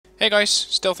Hey guys,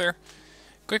 Stealth here.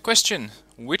 Quick question.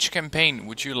 Which campaign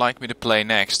would you like me to play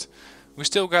next? We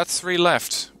still got 3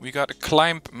 left. We got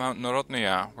Climb Mount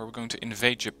Narodnaya, where we're going to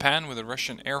invade Japan with a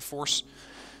Russian Air Force.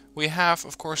 We have,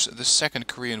 of course, the Second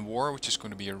Korean War, which is going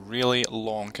to be a really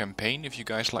long campaign, if you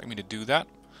guys like me to do that.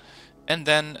 And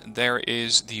then there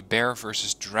is the Bear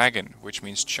versus Dragon, which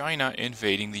means China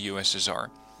invading the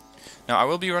USSR. Now, I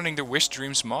will be running the Wish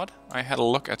Dreams mod. I had a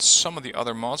look at some of the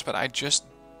other mods, but I just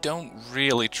don't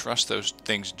really trust those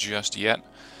things just yet.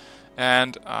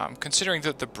 And considering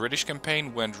that the British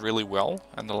campaign went really well,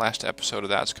 and the last episode of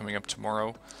that's coming up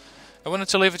tomorrow, I wanted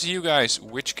to leave it to you guys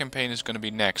which campaign is going to be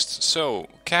next. So,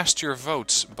 cast your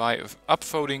votes by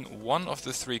upvoting one of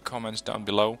the 3 comments down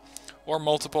below, or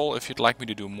multiple if you'd like me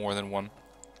to do more than one.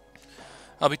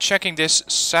 I'll be checking this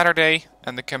Saturday,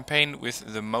 and the campaign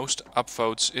with the most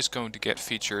upvotes is going to get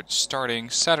featured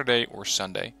starting Saturday or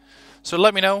Sunday. So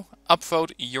let me know,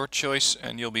 upvote your choice,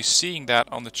 and you'll be seeing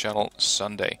that on the channel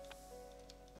Sunday.